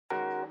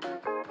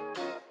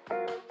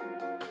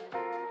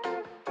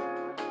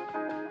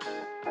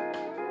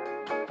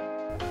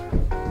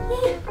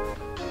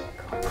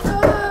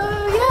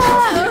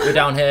We're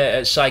down here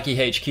at Psychi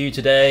HQ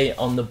today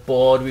on the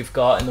board we've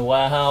got in the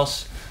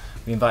warehouse.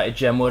 We invited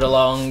Jem Wood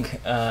along,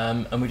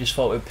 and we just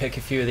thought we'd pick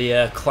a few of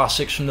the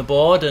classics from the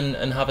board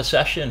and have a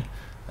session.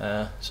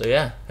 So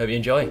yeah, hope you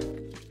enjoy.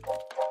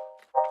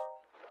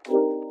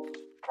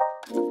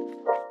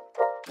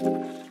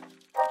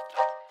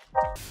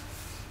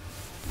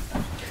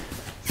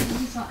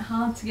 It's like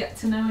hard to get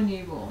to know a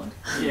new board.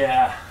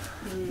 Yeah.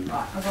 Right,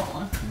 I got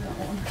one.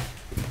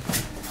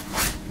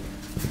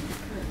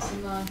 It's a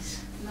nice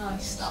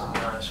start.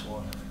 It's a nice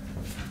one.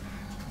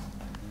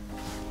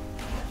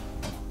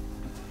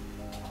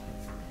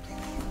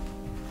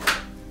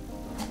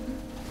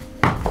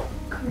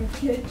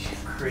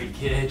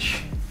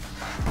 Creakage.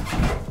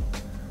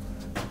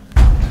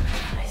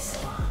 Nice.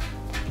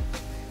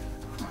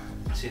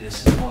 See,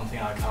 this is one thing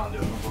I can't do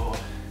on the board.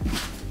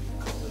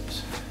 Cut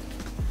loose.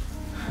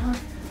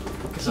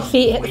 Your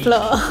feet hit the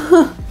floor.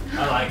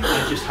 I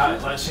just had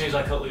it, like, as soon as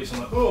I cut loose,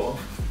 I'm like, oh.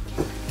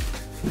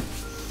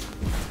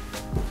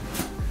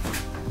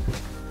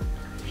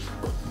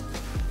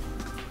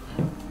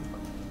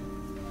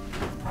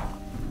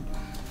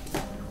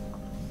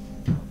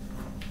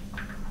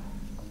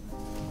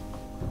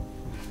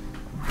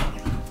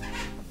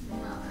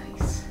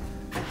 Nice.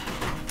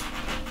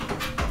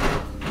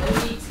 No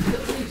need to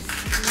cut loose.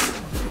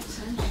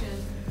 Tension.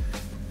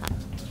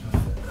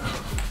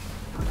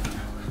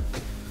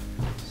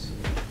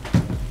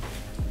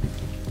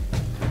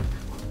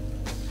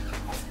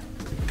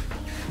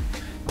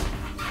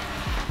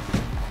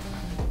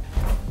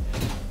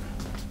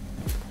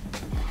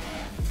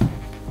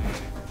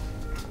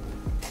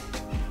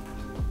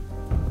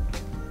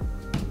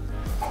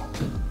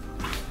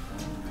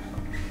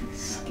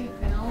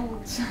 Skipping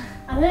olds.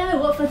 I don't know,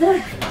 what have I done?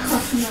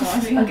 No, I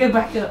think I'll go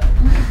back up.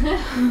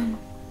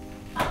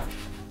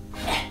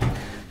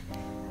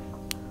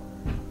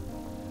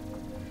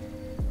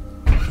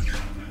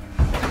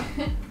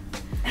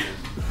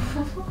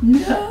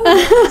 No!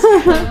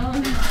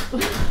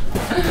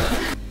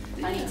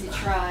 I need to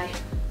try.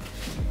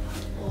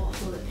 Oh,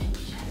 full of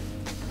pinch.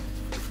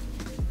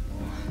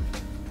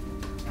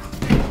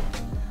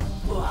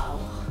 Wow.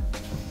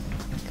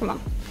 Come on.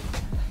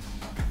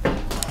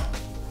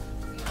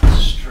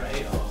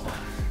 Straight up.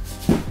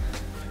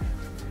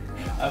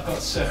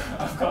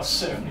 I've got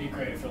so many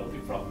great filthy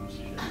problems to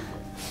show you.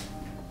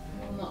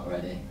 I'm not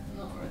ready. I'm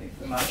not ready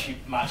for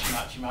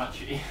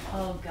Matchy.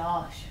 Oh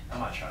gosh. I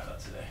might try that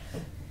today.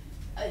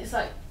 It's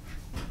like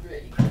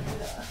really quick.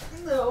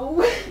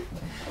 No.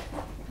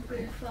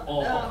 Big flat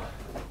Oh. down.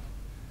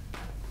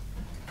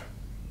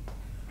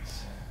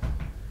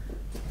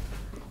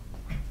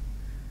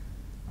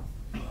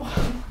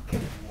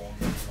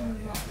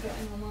 I'm not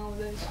getting on all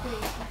those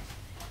feet.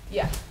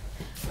 Yeah.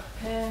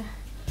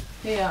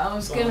 Yeah, I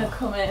was gonna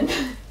come in.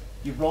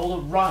 You roll a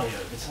riot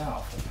over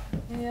top.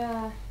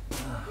 Yeah.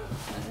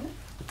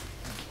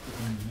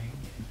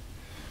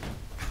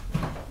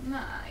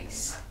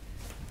 Nice.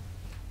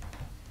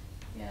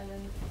 Yeah,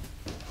 then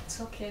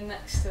tuck in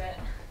next to it.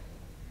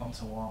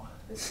 Onto what?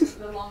 This is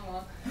the long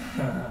one.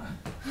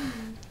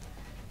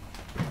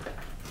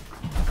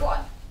 Go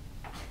on.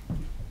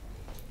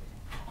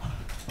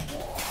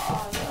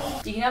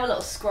 You can have a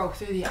little scroll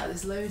through the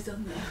there's loads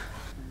on there.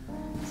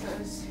 So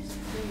it's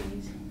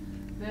these.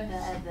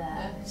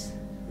 This.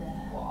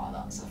 There. Wow,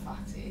 that's a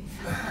fatty.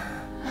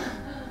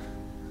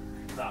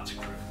 That's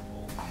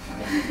criminal.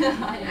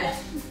 Yeah.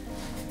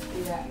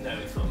 Yeah. No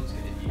thumbs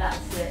gonna use.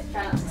 That's it.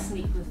 Try not to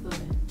sneak the thumb in.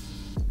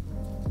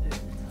 Over the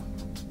top.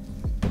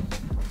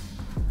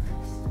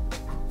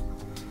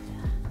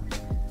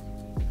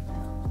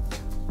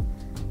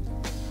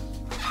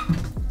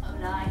 Oh,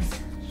 nice.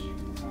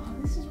 Oh,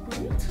 this is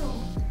brutal.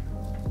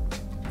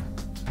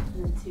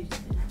 And then two to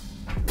finish.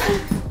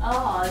 Oh,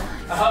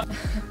 nice.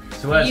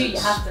 So where's You it?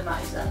 have to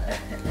match that.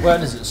 Where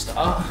does it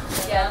start?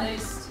 Yeah,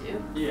 those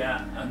two.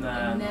 Yeah, and And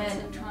then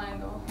then a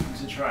triangle.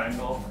 it's a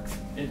triangle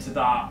into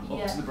that, up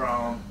Yeah. to the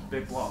brown,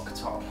 big block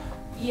top.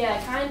 Yeah,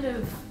 kind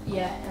of.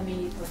 Yeah, I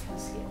mean, you probably can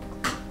skip.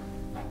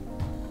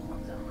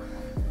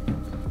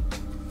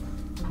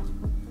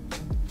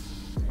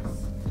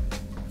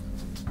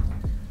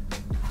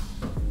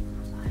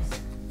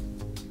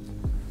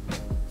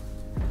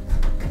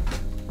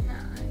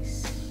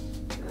 Nice.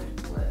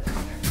 Good work.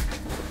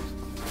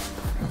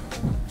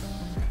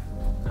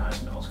 Nice,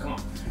 Mills, come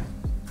on.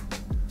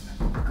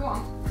 Go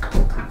on.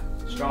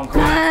 Strong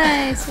core.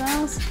 Nice,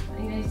 Wells. I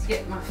need to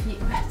get my feet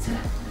better.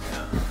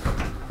 Yeah.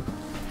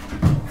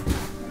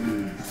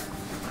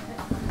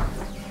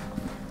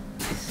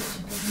 Such a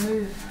big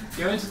move.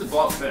 Go into the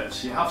block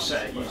first, you have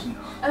set it using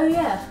that. Oh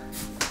yeah.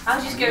 I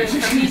was just going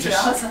from you to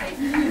I was like.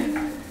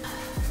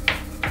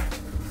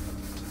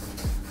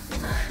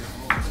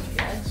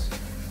 Yes.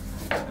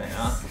 There you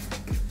are.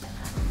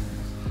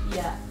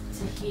 Yeah,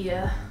 to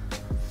here.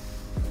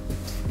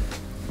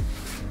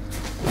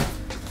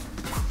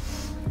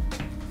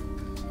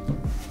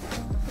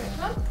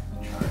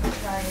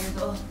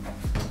 Triangle.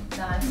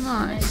 Nice.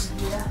 Nice. And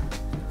here.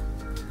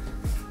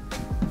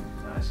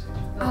 Nice.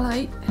 I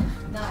like.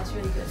 Nice,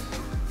 really good.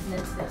 And then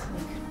to this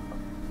link.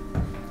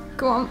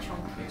 Go on.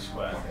 Big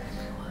square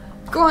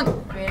thing. Go on.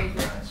 Really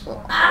good.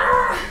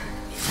 Nice.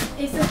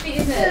 It's the feet,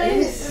 isn't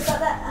it? It's like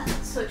that.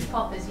 Such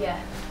poppers,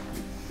 yeah.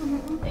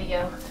 There you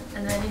go.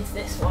 And then into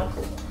this one.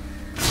 Come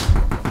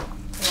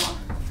on.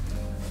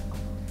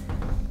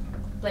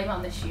 Blame it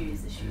on the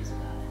shoes. The shoes are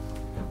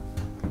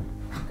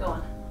bad. Go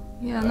on.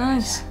 Yeah,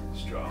 nice.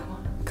 Strong.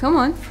 Come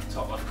on.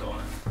 Top left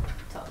corner.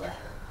 Top left.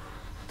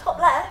 Top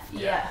left.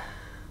 Yeah.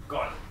 Go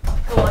on.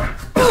 Go on.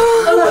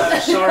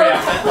 Sorry,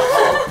 I meant the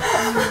hole.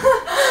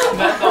 I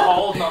meant the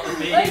hole, not the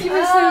beam. You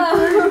were so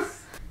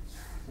close.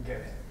 Go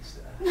here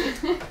instead.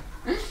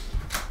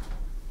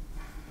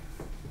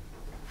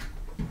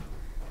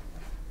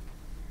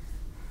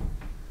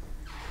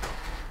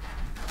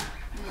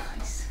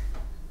 Nice.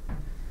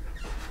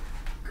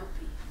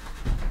 Guppy.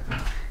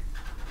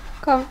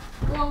 Come.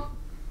 Go on.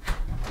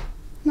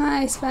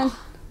 Nice, Ben.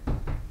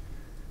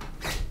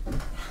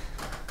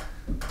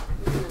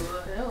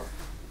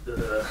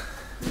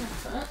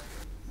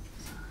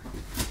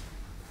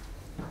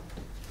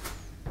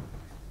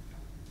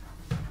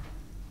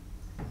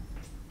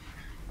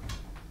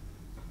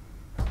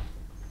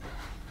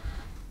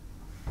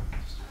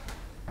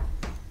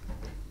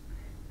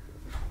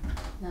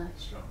 Nice.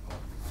 Strong.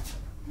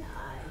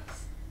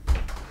 Nice.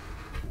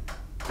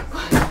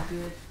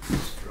 Good.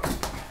 Strong.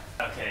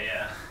 Okay,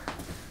 yeah.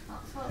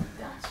 That's what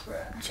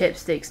desperate.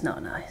 Chipstick's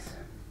not nice.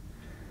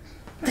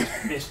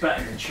 It's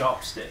better than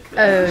chopstick.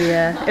 Oh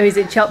yeah. Oh, is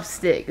it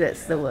chopstick?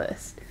 That's the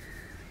worst.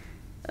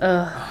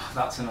 Ugh. Oh,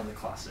 that's another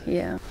classic.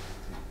 Yeah.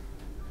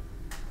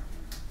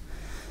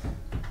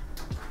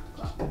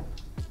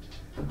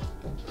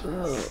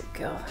 Oh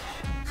gosh.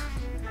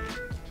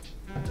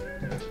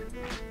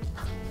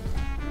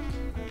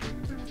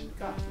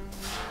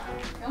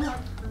 Come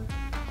on.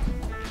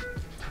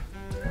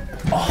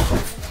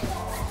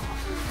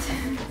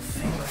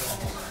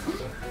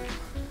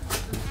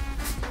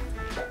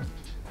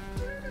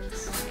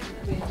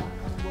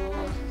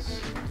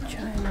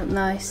 Try and look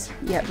nice.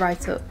 Yeah,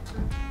 right up.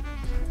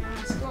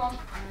 Nice. Go on.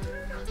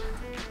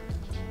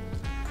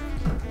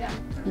 Yeah.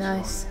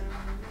 Nice.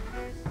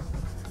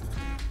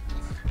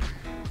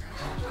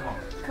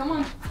 Come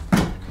on.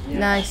 Yeah,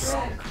 Nice.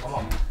 Strong. Come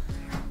on.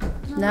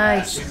 Yeah,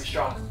 Nice. super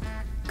strong.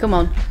 Come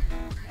on.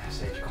 Yeah,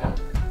 Sage, come on.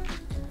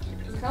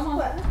 Come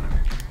on.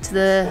 To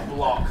the.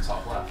 Block,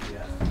 top left,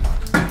 yeah.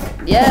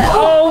 Yeah.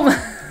 Oh.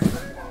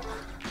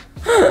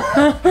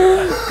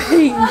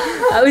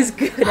 That was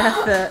good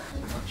effort.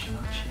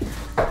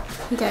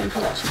 I'm getting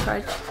peachy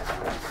fudge.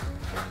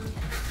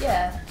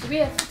 Yeah. To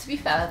be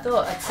fair, I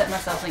thought I'd set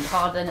myself something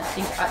harder than I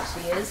think it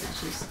actually is,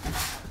 which is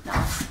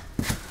nice.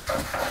 I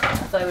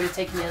thought it would have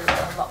taken me a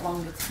lot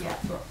longer to get,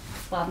 but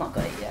well, I've not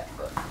got it yet.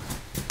 But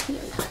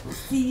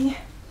See.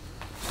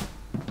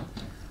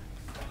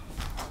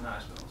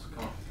 Nice, Mills,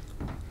 come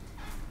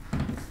on.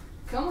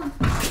 come on.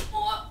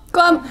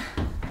 Go on.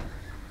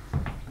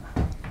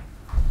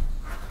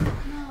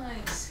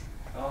 Nice.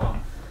 Come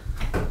on.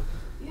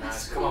 Yes.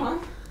 Nice, Come on.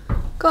 Go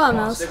on, Come on,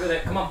 Mills. stick with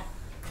it, come on.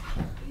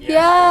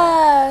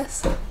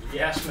 Yes.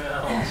 Yes,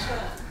 Mills.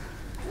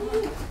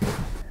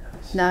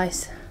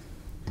 Nice.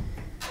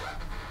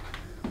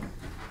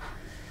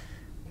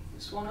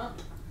 Just one up.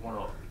 One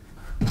up.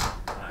 Nice,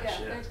 Yeah.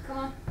 yeah. Good. Come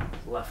on.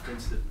 Left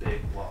into the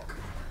big block.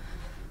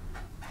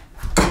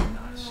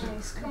 Nice.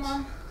 Nice. Come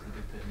on.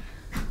 Big pin.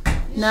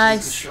 Nice.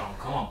 Nice. Strong,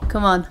 come on.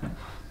 Come on.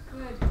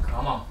 Good.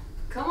 Come on.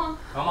 Come on.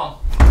 Come on.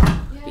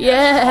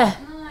 Yeah.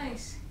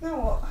 Nice. Now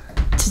what?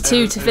 To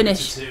two to Over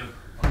finish. to two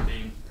on the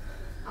beam.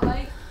 I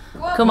like. Go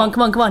on. Come on,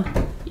 come on, come on.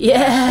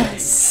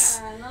 Yes.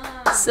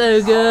 Yeah, nice.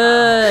 So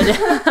good.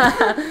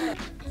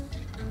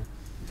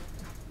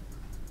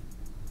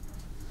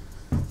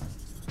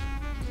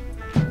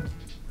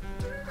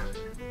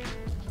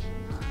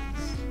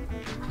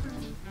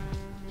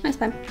 Nice,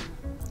 Ben.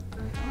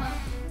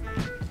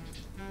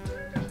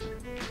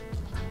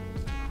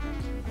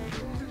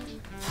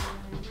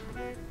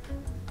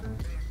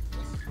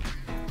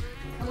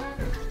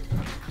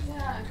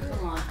 Yeah, good.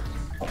 Come on.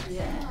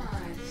 Yeah.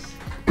 Nice.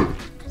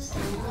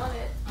 Still got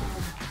it.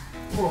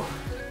 Whoa.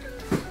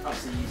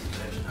 That's the easy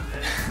version of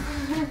it.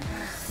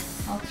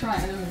 I'll try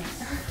it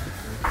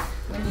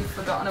when you've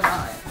forgotten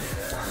about it.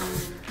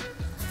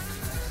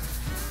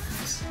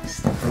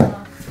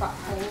 Back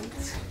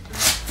holds.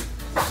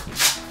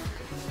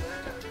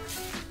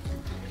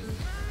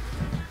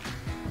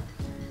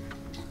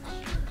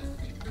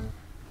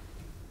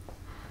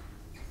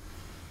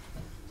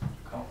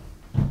 Cool.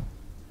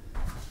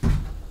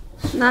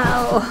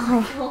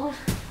 No.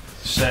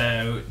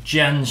 So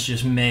Jen's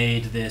just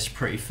made this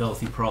pretty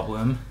filthy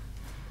problem.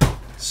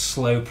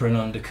 Sloper and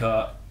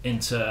undercut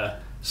into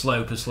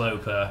sloper,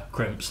 sloper,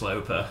 crimp,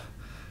 sloper.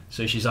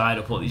 So she's eyed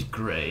up all these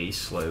grey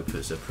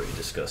slopers, they're pretty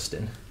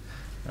disgusting.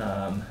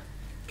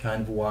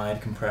 Kind of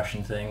wide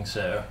compression thing,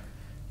 so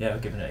yeah,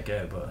 we're giving it a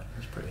go, but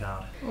it's pretty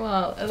hard.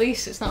 Well, at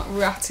least it's not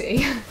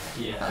ratty.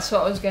 Yeah. That's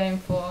what I was going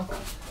for.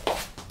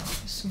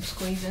 Just some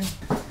squeezing.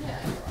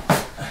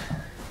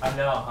 I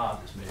know how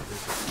hard this move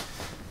is.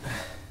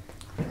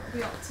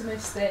 Be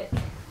optimistic.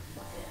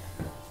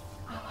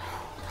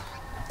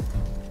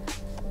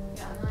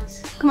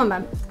 Come on,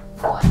 Ben.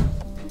 What?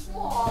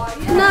 Oh,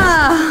 yes. No.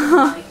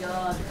 Oh my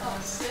god. Oh,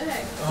 sick.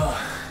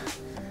 Oh,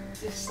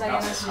 Just saying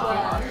that's as you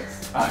hard. did.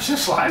 I was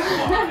just like,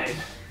 why?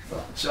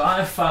 So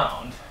I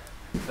found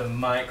the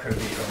micro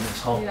beater on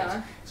this hole.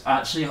 Yeah. It's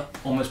actually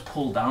almost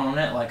pulled down on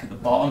it, like at the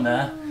bottom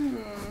there.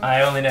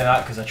 I only know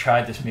that because I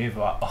tried this move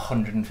about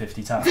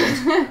 150 times.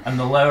 And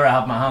the lower I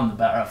had my hand, the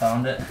better I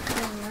found it.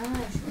 Oh,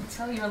 nice. You can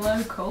tell you're a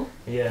local.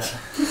 Yeah.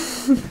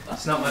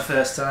 It's not my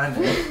first time.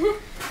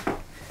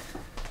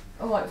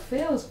 Oh, it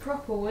feels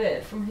proper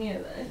weird from here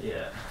though.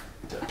 Yeah.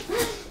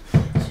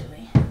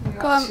 Actually. You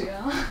Go on. actually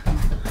are.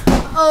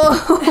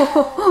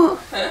 Oh.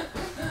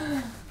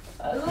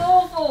 That's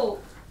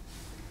awful.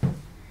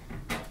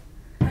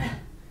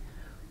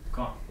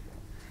 Come on.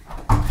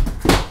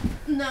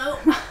 No.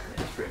 Yeah,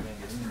 it's pretty big,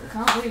 isn't it? I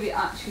can't believe you're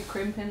actually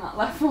crimping that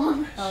left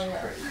one. Oh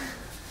yeah.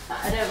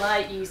 I don't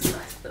like using my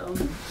thumb.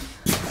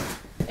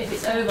 If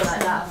it's over like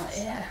that, I'm like,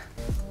 yeah.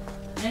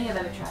 I don't think I've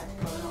ever tried to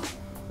pull it off.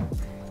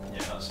 Yeah,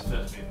 that's the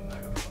first move in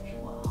Mega Punch.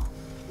 Wow.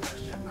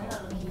 Nice, Jim. Might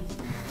not look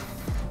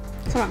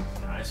easy. Come on.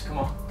 Nice, come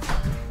on.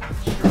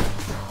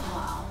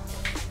 Wow.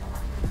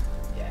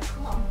 Yeah,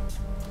 come on.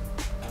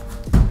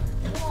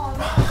 Oh,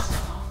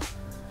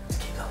 Let's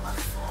keep that left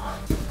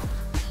foot.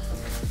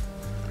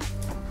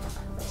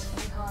 it's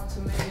gonna be hard to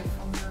move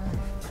from there.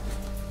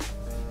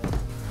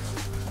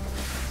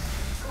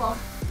 Come on.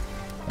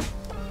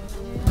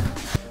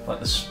 Like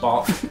the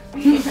spot.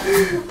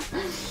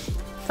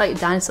 It's like a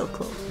dinosaur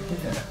claw.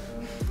 Yeah.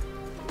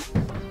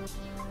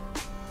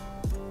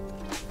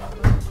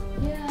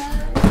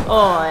 Yeah.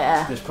 Oh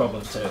yeah. This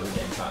problem's totally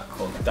getting that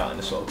called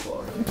dinosaur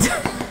claw.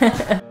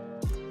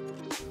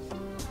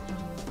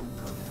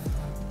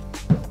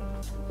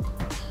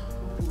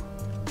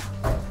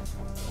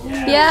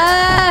 Yeah.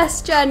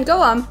 Yes, Jen,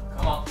 go on.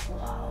 Come on.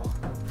 Wow.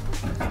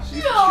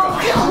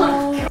 Super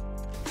strong.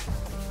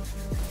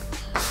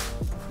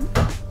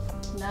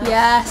 Nice.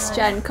 Yes,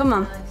 Jen, come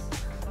on. Nice.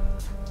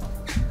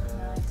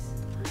 Nice.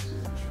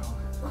 Super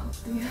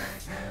strong.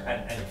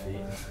 And any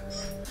feet.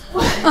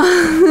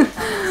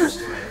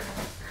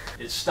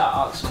 It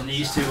starts on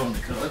these two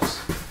undercuts,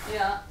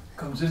 Yeah.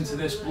 comes into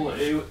this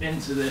blue,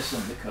 into this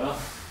undercut,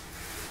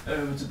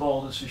 over to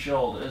boulders for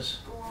shoulders,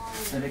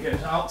 then it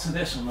goes out to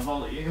this on the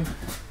volume,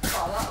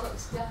 Oh, that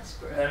looks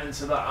desperate. then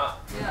into that,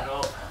 and then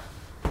up.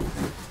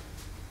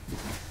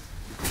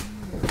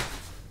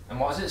 And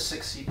what is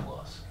it, 6C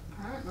plus?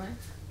 Apparently.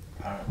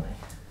 Apparently.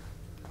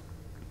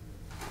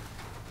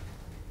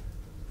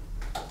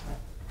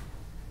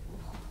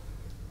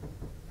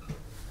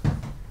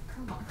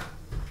 Come on.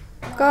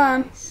 Go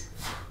on. Nice.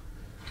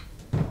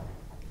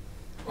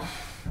 Yeah,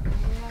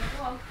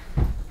 go on.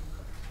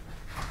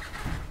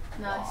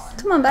 Nice.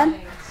 Come on, Ben.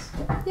 Nice.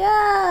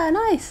 Yeah,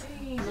 nice.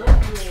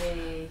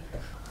 Lovely.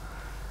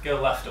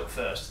 Go left up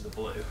first to the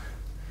blue.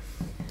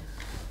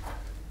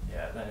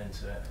 Yeah, then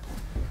into it.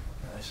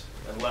 Nice.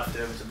 Then left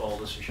over to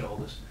boulders for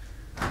shoulders.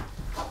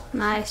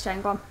 Nice,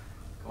 Jen, go on.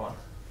 Come on.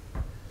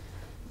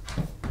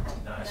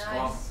 Nice, come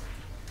on. Nice.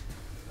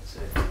 That's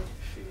it.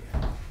 Feet.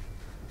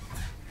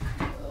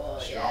 Oh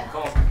Strong, yeah.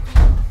 come on.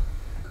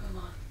 Come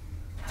on.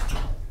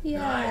 Yeah.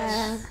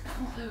 Nice.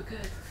 Oh, so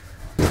good.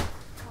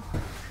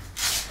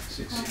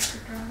 6C.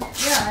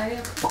 Yeah,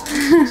 yeah.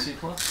 6C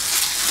plus?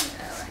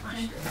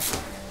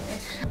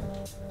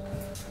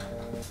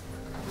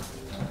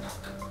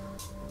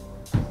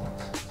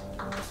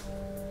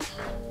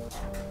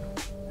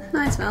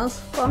 Nice,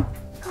 Mills. Go on.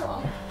 Come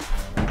on.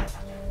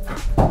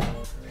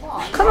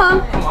 Come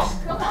on. Come on.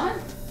 Come on.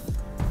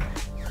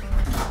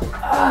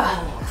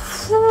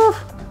 Woo.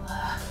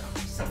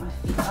 Set my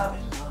feet up.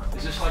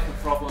 Is this like a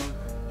problem?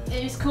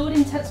 It was called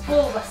Intense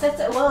Balls. I set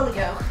it a while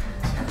ago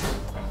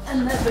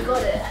and never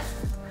got it.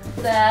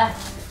 There,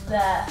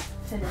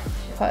 finish.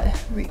 Quite a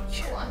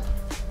reach.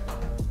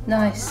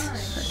 Nice.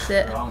 That's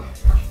it. Wrong.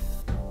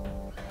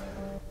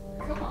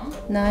 Come on.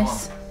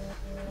 Nice.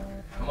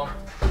 Come on.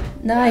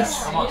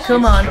 Nice. Come on.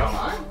 Come on.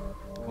 Strong.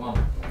 Come on.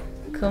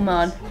 Come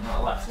on.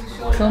 Not left. To the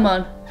blue. Come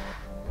on.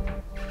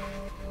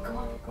 Come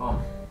on. Come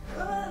on.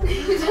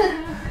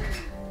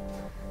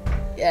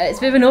 Yeah, it's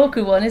a bit of an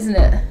awkward one, isn't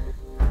it?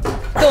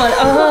 Go on.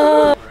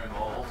 Oh. We're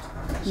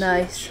involved.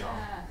 Nice.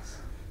 Yes.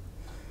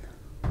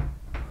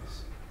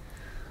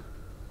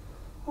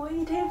 What are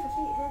you doing for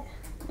feet here?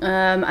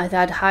 I'd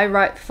add high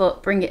right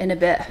foot, bring it in a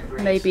bit. Bring it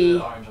to Maybe,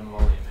 the orange on the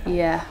volume, yeah.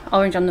 yeah,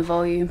 orange on the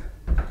volume.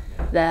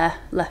 There,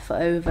 left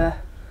foot over.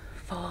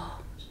 4.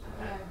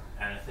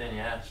 Anything,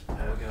 yeah. Just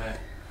pogo it.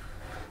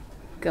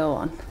 Go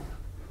on.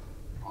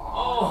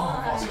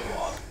 Oh, what's it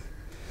what?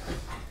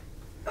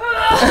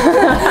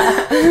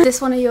 Is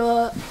this one of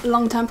your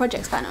long-term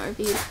projects, Ben, or have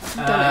you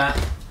done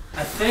it?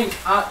 I think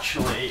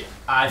actually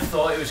I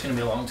thought it was going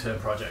to be a long-term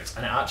project,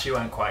 and it actually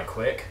went quite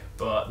quick.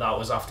 But that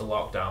was after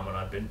lockdown when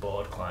I'd been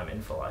bored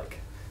climbing for like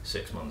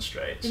 6 months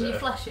straight. Did you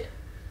flash it?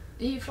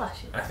 Did you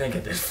flash it? I think I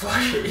did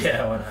flash it,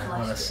 yeah, when I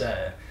Flashed it. set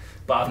it.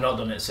 But I've not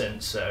done it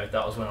since, so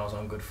that was when I was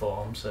on good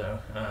form. So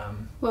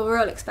Well, we're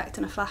all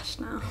expecting a flash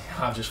now.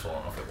 I've just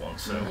fallen off it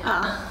once. So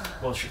Ah.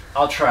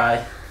 I'll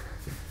try.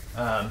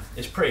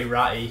 It's pretty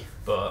ratty,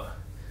 but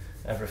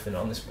Everything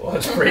on this board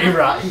is pretty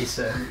ratty,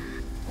 so.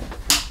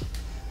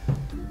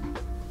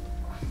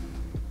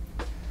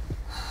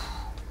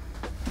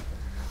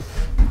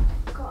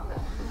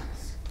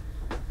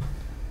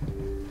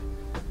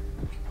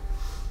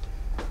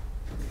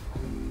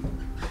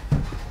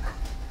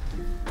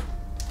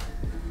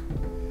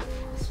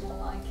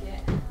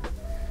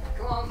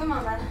 Come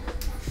on, then.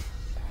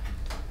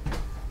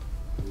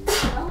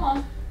 Come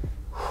on.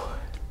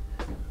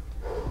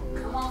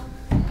 Come on.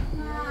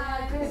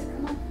 Ah, good.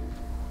 Come on.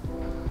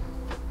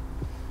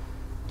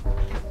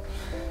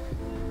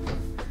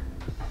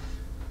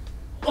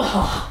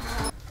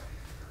 Oh.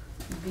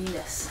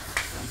 Venus.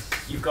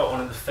 You've got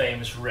one of the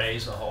famous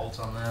razor holds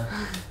on there.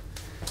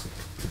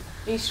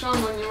 Are you strong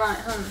on your right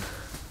hand?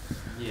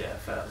 Yeah,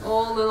 fair.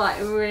 All the like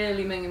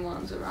really minging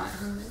ones are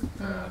right-handed.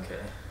 Okay.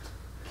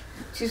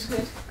 Which is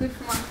good. Good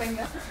for my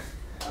finger.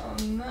 Oh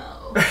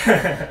no.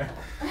 Nice.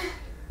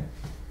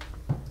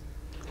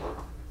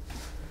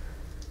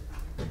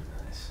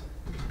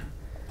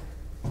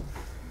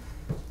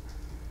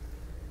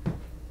 Yeah,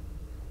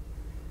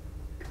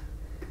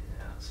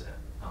 that's it.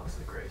 That was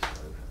the grace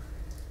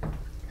move.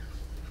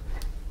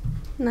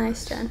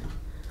 Nice, Jen.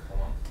 Come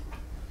on.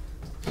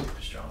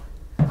 Super strong.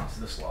 To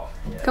the slot.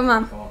 Yeah, Come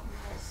on. Come on.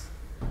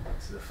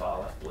 To the far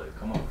left blue.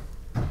 Come on.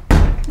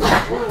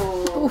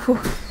 Oh. Ooh.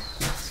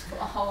 Put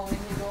a hole in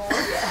your door.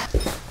 Yeah.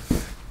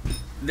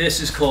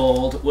 This is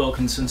called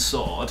Wilkinson's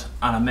sword,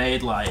 and I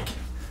made like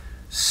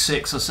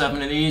 6 or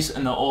 7 of these,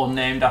 and they're all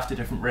named after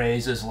different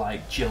razors,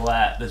 like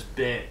Gillette, there's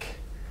Bic,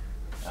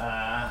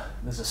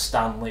 there's a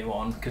Stanley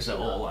one, because they're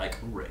all like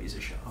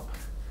razor sharp.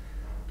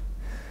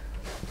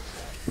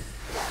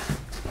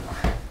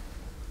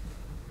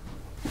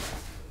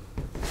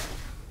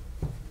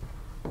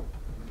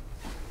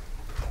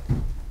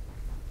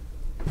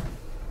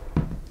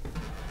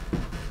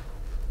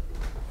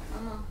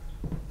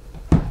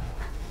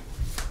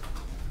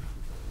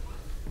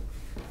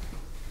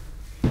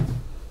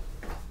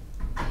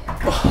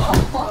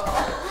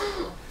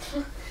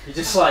 You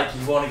just like,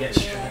 you want to get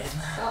straight in there.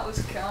 That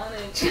was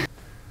carnage.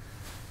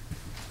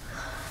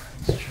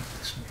 Let's try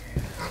this one.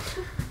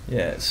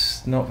 Yeah,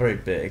 it's not very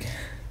big.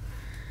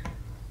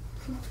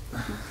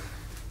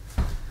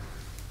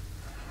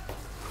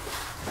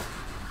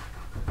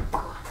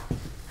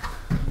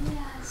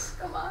 Yes,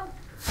 come on.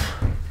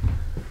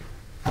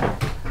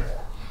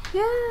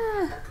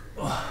 Yeah.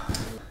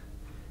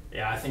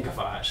 Yeah, I think if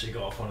I actually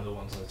got off one of the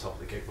ones on the top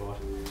of the kickboard.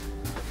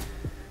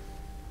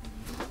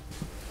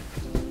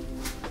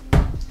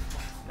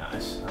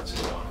 Nice, that's a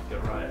good one. Go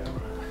right over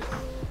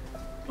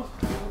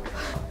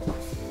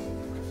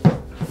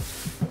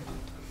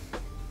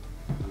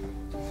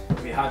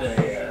there. We had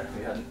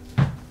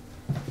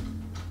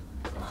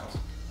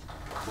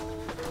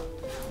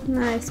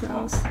Nice,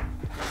 Mills.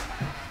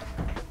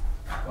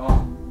 Come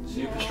on,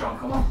 super strong,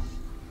 come on.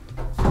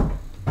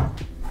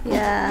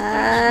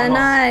 Yeah,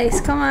 nice.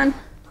 Come on.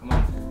 Come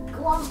on,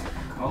 Go on.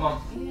 come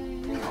on,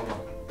 Yeah.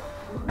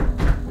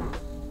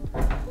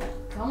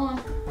 come on, Come on.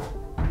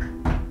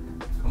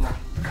 come on.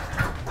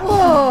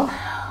 Oh.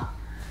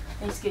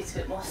 I need to get a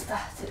bit more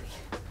static.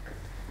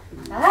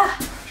 Ah!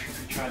 Should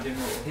we try doing a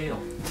little heel?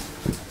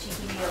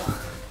 Cheeky heel.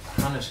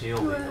 Hannah's heel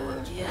being a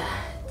little. Yeah,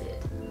 it did.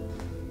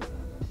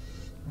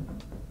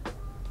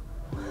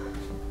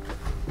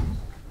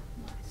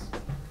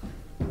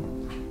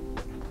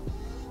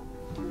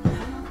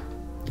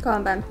 Go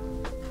on, Ben.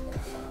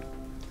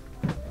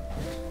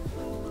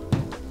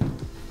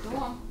 Go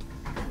on.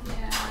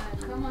 Yeah,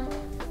 come on.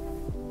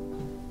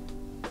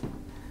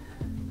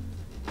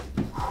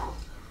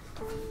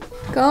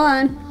 Go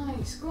on.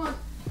 Nice, go on.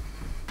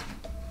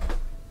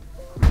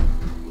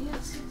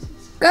 Yes, yes,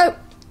 yes. Go.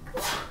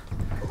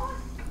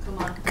 Come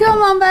on.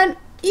 Come on, Ben.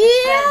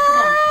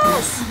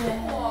 Yes.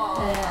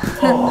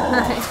 Oh!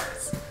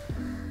 Nice.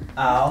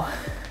 Ow.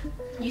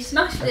 You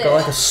smashed I've it. got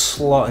like a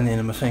slot in the end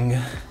of my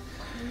finger.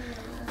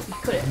 You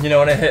cut it. You know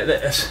when I hit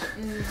this?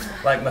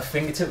 Like my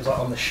fingertip was like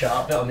on the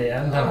sharp bit on the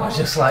end, and I was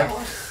just like,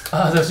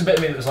 oh, there was a bit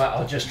of me that was like,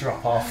 I'll just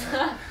drop off.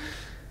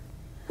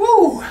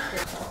 Woo!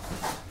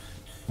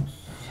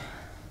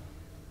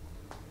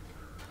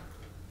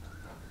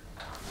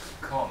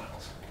 Come on,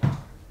 Mills.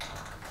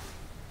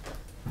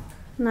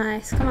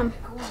 Nice. Come on.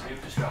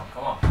 Super strong,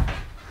 come on.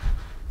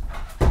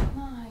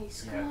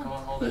 Nice, Yeah, come come on.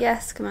 on, hold it.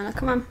 Yes, come on.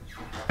 Come on.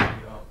 There you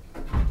go.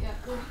 Yeah,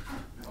 go on.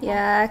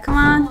 Yeah, come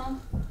Come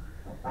on.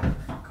 on.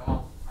 Come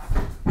on.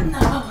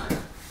 No!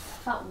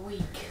 Felt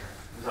weak.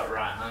 Is that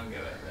right hand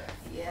going there?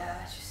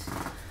 Yeah, just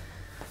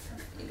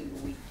feeling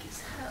weak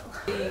as hell.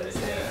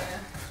 Yeah.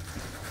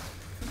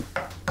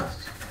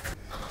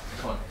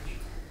 Come on, Mitch.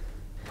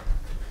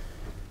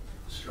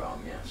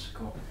 Strong, yes.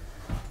 Come on.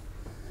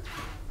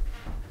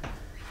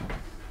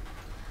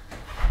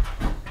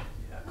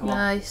 Yeah, come on.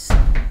 Nice.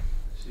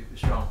 Super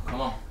strong.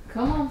 Come on.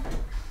 Come on.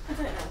 I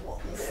don't know what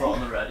this Foot on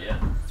the red, yeah.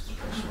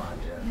 Slide,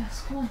 yeah.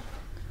 Yes, come on.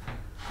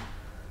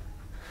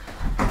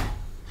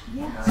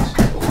 Yes. Nice.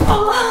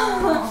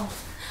 Oh.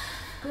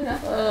 Good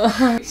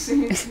effort.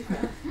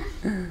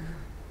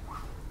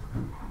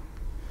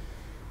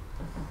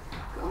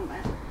 Go on,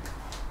 man.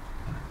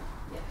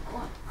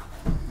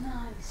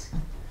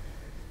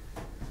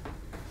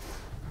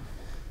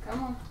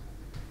 Come on.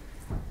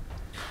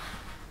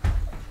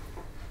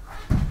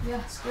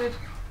 Yes, good.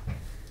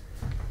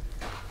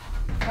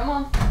 Come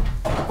on.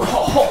 That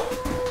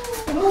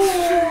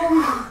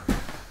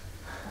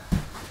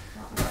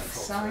was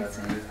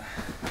exciting.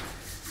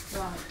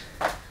 Right.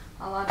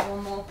 I'll add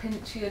one more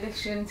pinchy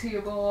addition to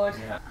your board.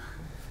 Yeah.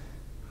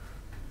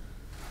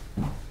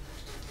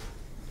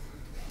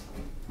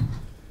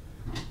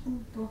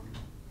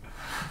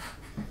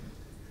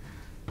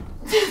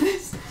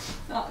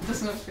 That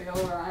doesn't feel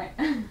right.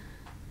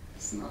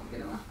 It's not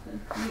gonna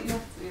happen. You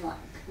have to be like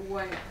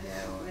way up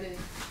here already.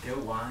 Go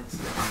wide so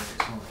that it's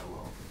not that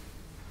low.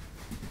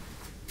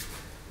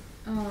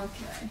 Oh,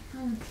 okay.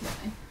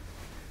 Okay.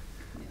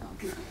 Yeah, I'll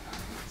give you that.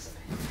 That's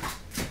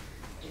okay.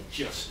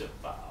 Just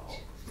about.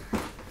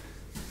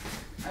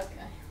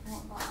 Okay.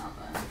 What about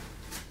then?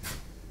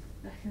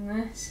 Reckon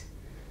this.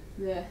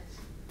 This.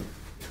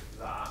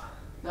 That.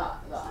 That.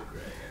 That's the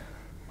great,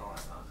 yeah. I like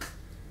that.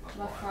 That's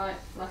Left, wide. right,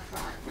 left,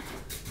 right.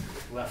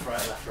 Left,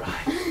 right, left,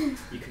 right.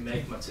 You can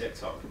make my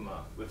TikTok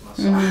with my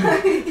song.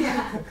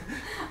 Yeah.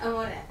 I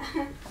want it.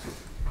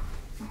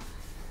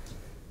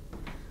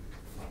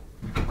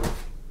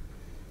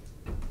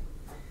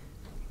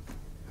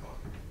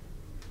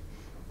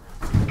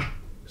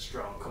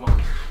 Strong, come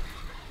on.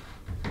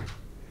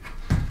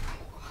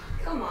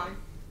 Come on.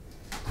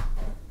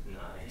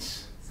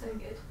 Nice. So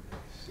good.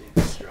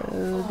 Super strong.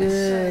 Oh,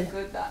 good. So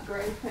good, that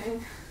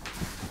graping.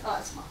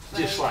 That's my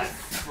favourite. Just like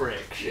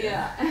friction.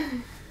 Yeah. Yeah.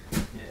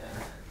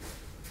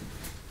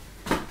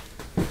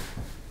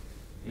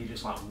 You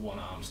just like one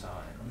arm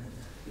starting on it.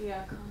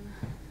 Yeah, kinda.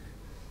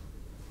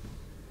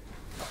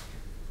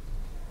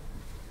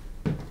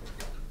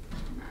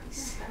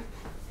 Nice.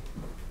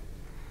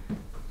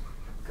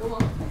 Go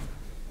on.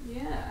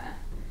 Yeah.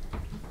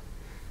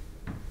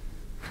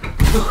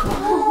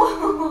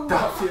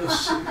 That feels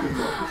super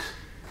close.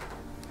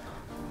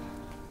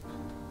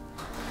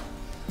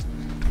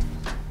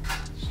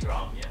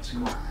 Strong, yes,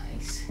 come on.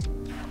 Nice.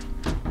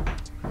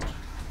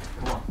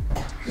 Come on.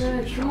 Good,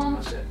 Super strong, come on.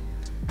 that's it.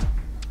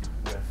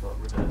 Red foot,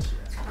 reverse, yeah.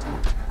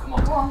 Come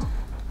on. Go on.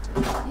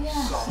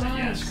 Yes, Solid,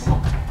 nice. yes, come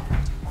on.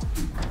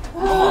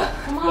 Come on.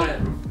 Come Got on. it.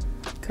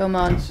 Come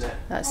on. That's it.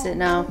 That's it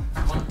now.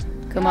 Come on.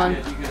 Come on.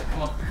 Good, you good.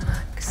 Come on.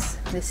 Relax.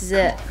 This is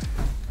it.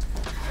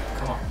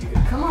 Come on, you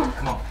good. Come on.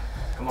 Come on.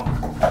 Come on.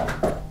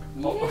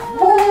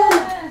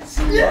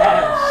 Yes. Yes.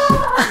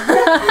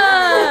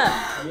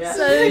 Yes.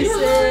 So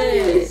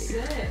sick.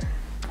 Sick.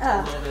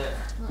 Love it.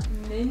 Like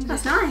ninja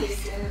That's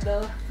nice. kick in the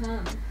left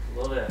hand.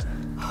 Love it.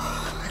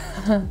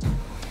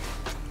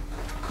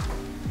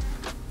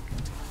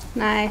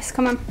 Nice.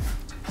 Come on.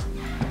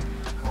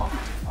 Come on.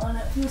 Oh, no,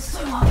 it feels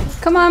so hard.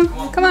 Come on. Come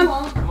on. Come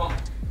on. Come on.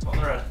 On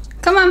the red.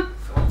 Come on.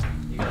 Come on.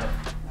 You got it.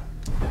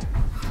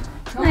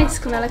 Come Nice,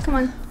 on. Camilla. Come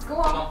on. Go Come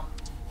on. on.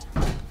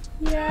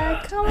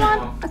 Yeah. Come Come on.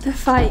 on. At the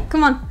fight.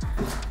 Come on.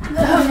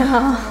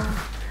 No.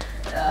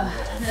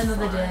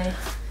 Another day.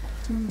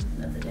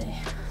 Another day.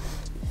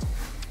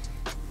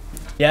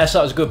 Yes,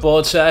 that was a good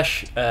board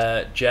sesh.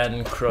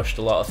 Jen crushed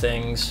a lot of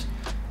things,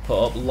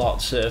 put up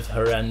lots of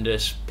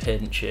horrendous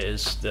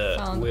pinches that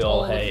Found we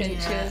all the hate.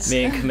 pinches.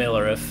 Me and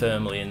Camilla are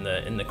firmly in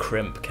the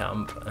crimp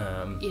camp.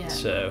 Yeah.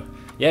 So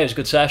yeah, it was a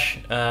good sesh.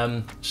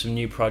 Some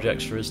new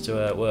projects for us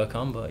to work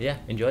on, but yeah,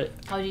 enjoyed it.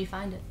 How do you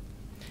find it?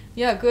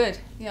 Yeah, good.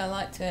 Yeah, I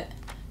liked it.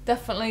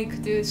 Definitely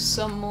could do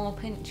some more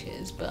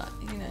pinches, but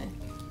you know.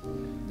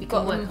 We Got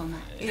can work them. on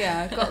that.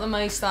 Yeah, got the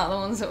most out of the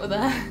ones that were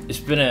there. It's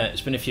been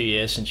a few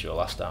years since you were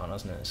last down,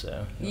 hasn't it?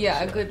 So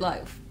Yeah, a good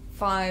like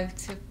 5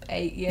 to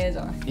 8 years,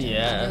 I reckon.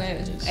 Yeah, You know, it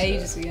was it's,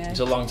 ages ago. It's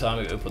a long time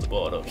ago we put the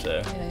board up, so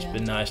it's yeah.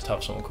 been nice to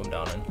have someone come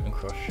down and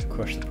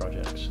crush the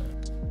project. So.